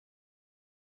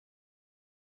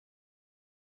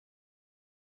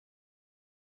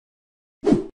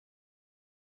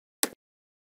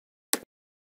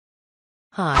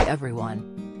Hi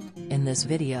everyone. In this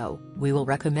video, we will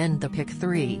recommend the Pick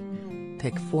 3,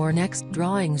 Pick 4 next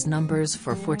drawings numbers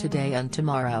for today and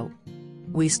tomorrow.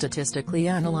 We statistically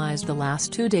analyzed the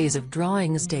last 2 days of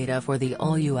drawings data for the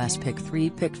all-US Pick 3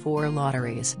 Pick 4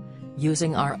 lotteries,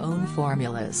 using our own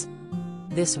formulas.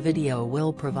 This video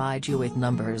will provide you with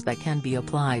numbers that can be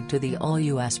applied to the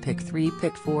all-US Pick 3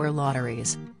 Pick 4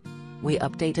 lotteries. We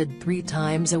updated 3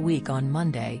 times a week on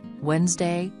Monday,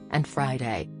 Wednesday, and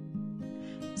Friday.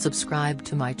 Subscribe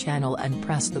to my channel and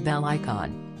press the bell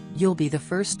icon. You'll be the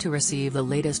first to receive the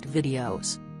latest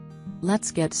videos.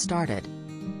 Let's get started.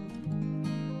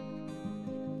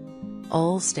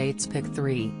 All states Pick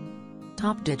 3.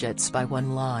 Top digits by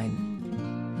one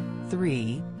line.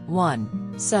 3,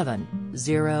 1, 7,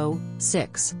 0,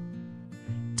 6.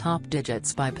 Top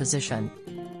digits by position.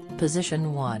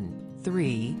 Position 1,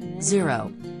 3,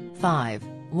 0, 5,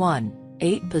 1,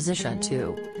 8. Position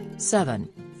 2, 7,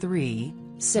 3,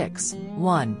 6,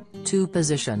 1, 2.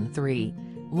 Position 3,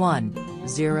 1,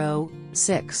 0,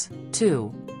 6,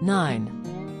 2,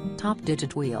 9. Top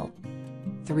digit wheel.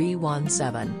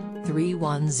 317,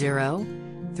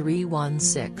 310,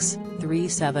 316,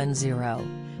 370,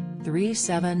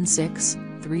 376,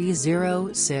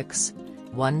 306,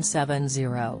 170,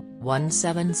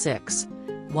 176,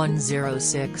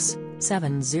 106,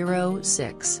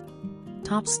 706.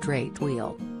 Top straight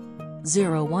wheel.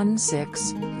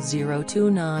 016,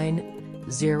 029,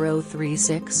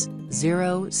 036,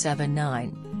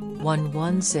 079,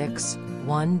 116,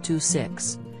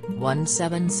 126,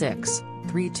 176,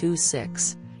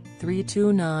 326,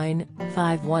 329,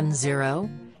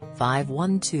 510,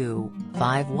 512,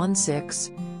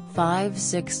 516,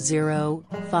 560,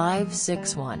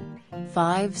 561,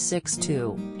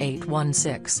 562,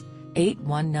 816,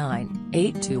 819,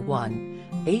 821,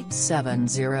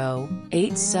 870,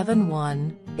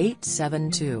 871,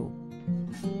 872.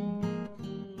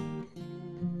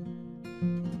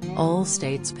 All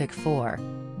states Pick 4.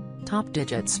 Top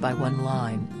digits by one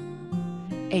line.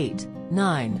 8,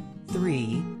 9,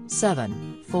 3,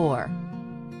 7, 4.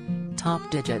 Top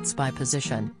digits by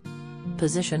position.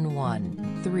 Position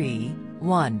 1, 3,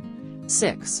 1,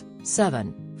 6,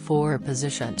 7, 4.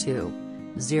 Position 2,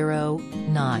 0,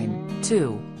 9,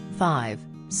 2, 5,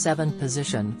 7.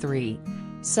 Position 3,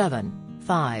 7,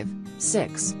 5,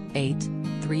 6, 8,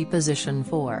 3. Position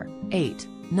 4, 8,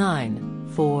 9,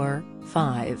 4,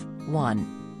 5,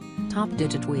 1. Top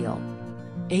digit wheel.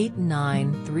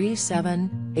 8937,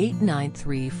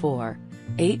 8934,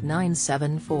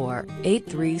 8974,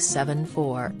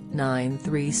 8374,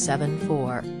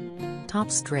 9374. Top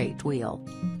straight wheel.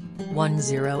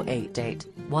 1088,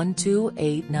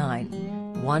 1289,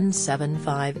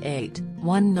 1758,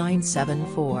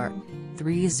 1974,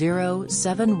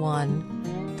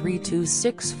 3071,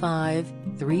 3265,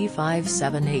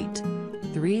 3578,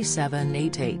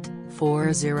 3788,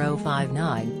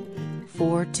 4059,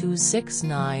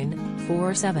 4269,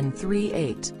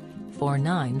 4738,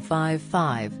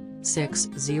 4955,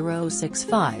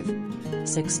 6065,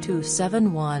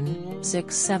 6271,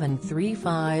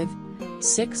 6735,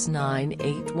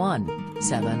 6981,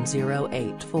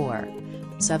 7084,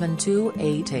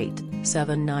 7288,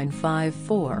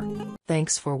 7954.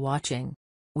 Thanks for watching.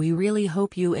 We really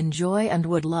hope you enjoy and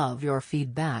would love your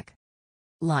feedback.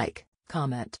 Like,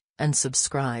 comment, and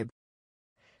subscribe.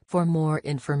 For more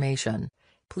information,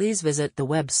 please visit the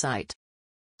website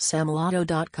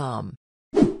samlotto.com.